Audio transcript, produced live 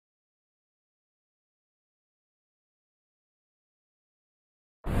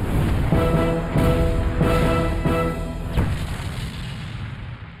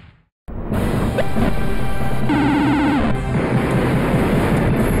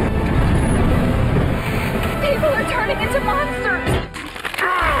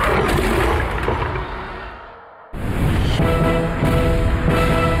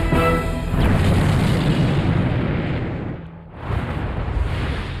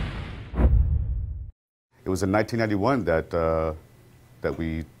was in 1991 that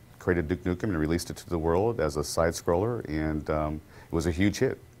we created Duke Nukem and released it to the world as a side-scroller, and it was a huge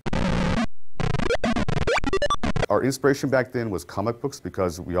hit. Our inspiration back then was comic books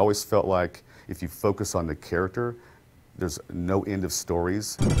because we always felt like if you focus on the character, there's no end of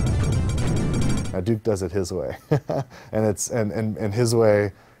stories. Now Duke does it his way, and his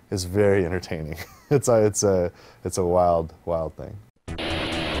way is very entertaining. It's a wild thing.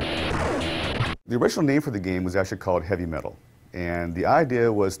 The original name for the game was actually called Heavy Metal, and the idea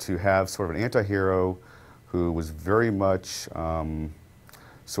was to have sort of an anti-hero who was very much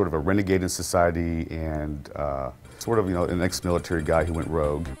sort of a renegade in society and sort of, you know, an ex-military guy who went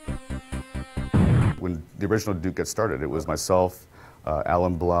rogue. When the original Duke got started, it was myself,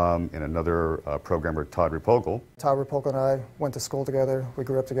 Alan Blum, and another programmer, Todd Repogel. Todd Repogel and I went to school together. We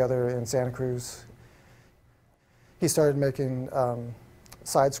grew up together in Santa Cruz. He started making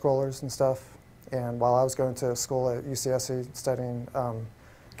side-scrollers and stuff, and while I was going to school at UCSC studying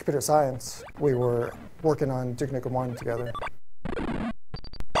computer science, we were working on Duke Nukem 1 together.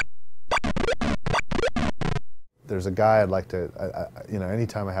 There's a guy I'd like to, you know,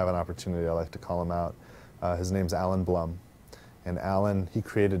 anytime I have an opportunity, I like to call him out. His name's Alan Blum. And Alan, he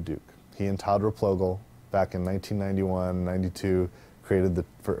created Duke. He and Todd Repogel, back in 1991, 92, created the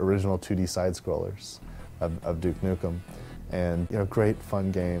original 2D side-scrollers of Duke Nukem. And, you know, great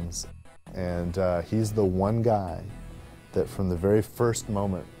fun games. And he's the one guy that from the very first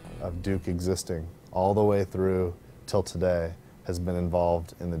moment of Duke existing, all the way through till today, has been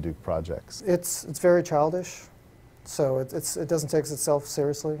involved in the Duke projects. It's very childish. So it doesn't take itself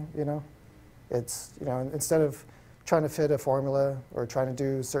seriously, you know. It's, you know, instead of trying to fit a formula or trying to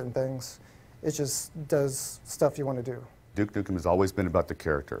do certain things, it just does stuff you want to do. Duke Nukem has always been about the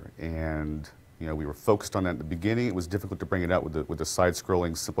character, and you know, we were focused on that at the beginning. It was difficult to bring it out with the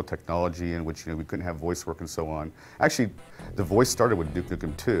side-scrolling simple technology in which, you know, we couldn't have voice work and so on. Actually, the voice started with Duke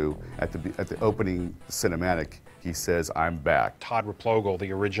Nukem 2. At the opening cinematic, he says, "I'm back." Todd Repogel,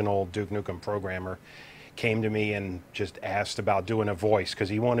 the original Duke Nukem programmer, came to me and just asked about doing a voice because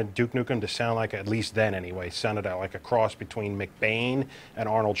he wanted Duke Nukem to sound like, at least then anyway, sounded like a cross between McBain and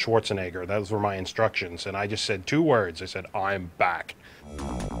Arnold Schwarzenegger. Those were my instructions, and I just said 2 words. I said, "I'm back."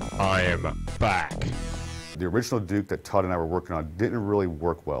 I am back. The original Duke that Todd and I were working on didn't really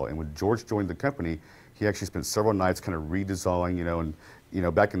work well, and when George joined the company, he actually spent several nights kind of redesigning, you know, and you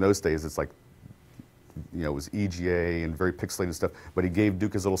know, back in those days, it's like, you know, it was EGA and very pixelated and stuff, but he gave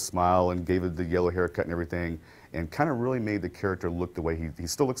Duke his little smile and gave it the yellow haircut and everything, and kind of really made the character look the way he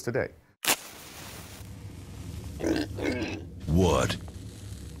still looks today. What?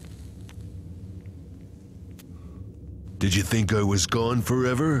 Did you think I was gone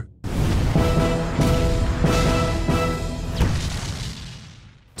forever?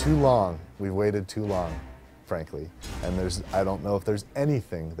 Too long. We've waited too long, frankly. And I don't know if there's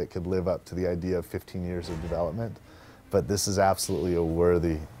anything that could live up to the idea of 15 years of development, but this is absolutely a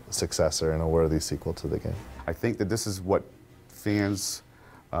worthy successor and a worthy sequel to the game. I think that this is what fans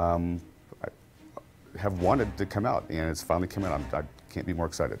have wanted to come out, and it's finally come out. I can't be more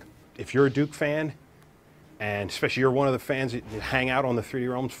excited. If you're a Duke fan, and especially you're one of the fans that hang out on the 3D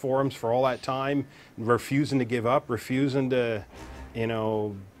Realms forums for all that time, refusing to give up, refusing to, you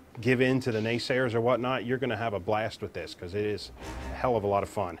know, give in to the naysayers or whatnot, you're going to have a blast with this because it is a hell of a lot of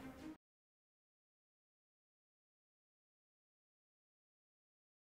fun.